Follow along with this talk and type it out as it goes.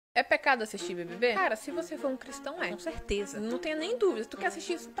É pecado assistir BBB? Cara, se você for um cristão, com certeza. Não tenha nem dúvida. Tu quer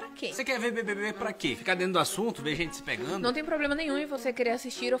assistir isso pra quê? Você quer ver BBB pra quê? Ficar dentro do assunto, ver gente se pegando? Não tem problema nenhum em você querer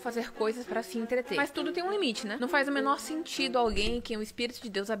assistir ou fazer coisas pra se entreter. Mas tudo tem um limite, né? Não faz o menor sentido alguém em quem o Espírito de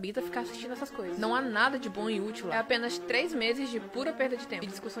Deus habita ficar assistindo essas coisas. Não há nada de bom e útil lá. É apenas 3 meses de pura perda de tempo e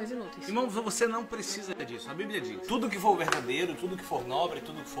discussões inúteis. Irmão, você não precisa disso. A Bíblia diz: tudo que for verdadeiro, tudo que for nobre,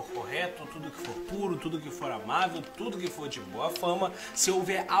 tudo que for correto, tudo que for puro, tudo que for amável, tudo que for de boa fama, se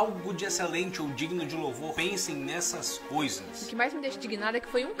houver algo de excelente ou digno de louvor, pensem nessas coisas. O que mais me deixa indignado é que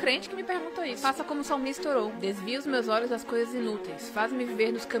foi um crente que me perguntou isso. Faça como o salmista orou. Desvia os meus olhos das coisas inúteis. Faz-me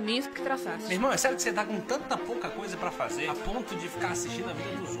viver nos caminhos que traçaste. Meu irmão, é sério que você tá com tanta pouca coisa pra fazer a ponto de ficar assistindo a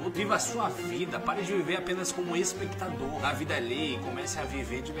vida dos outros? Viva a sua vida. Pare de viver apenas como um espectador. A vida é lei, comece a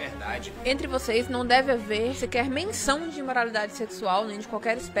viver de verdade. Entre vocês não deve haver sequer menção de imoralidade sexual, nem de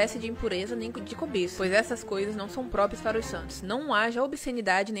qualquer espécie de impureza, nem de cobiça, pois essas coisas não são próprias para os santos. Não haja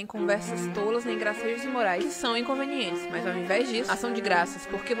obscenidade, nem conversas tolas, nem gracejos imorais, que são inconvenientes, mas ao invés disso, ação de graças,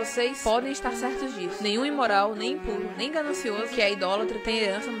 porque vocês podem estar certos disso. Nenhum imoral, nem impuro, nem ganancioso, que é idólatra, tem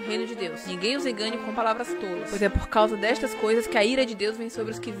herança no reino de Deus. Ninguém os engane com palavras tolas, pois é por causa destas coisas que a ira de Deus vem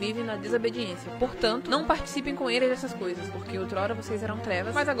sobre os que vivem na desobediência. Portanto, não participem com eles dessas coisas, porque outrora vocês eram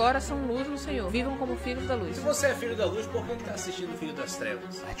trevas, mas agora são luz no Senhor. Vivam como filhos da luz. Se você é filho da luz, por que tá assistindo o filho das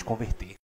trevas? Vai te converter.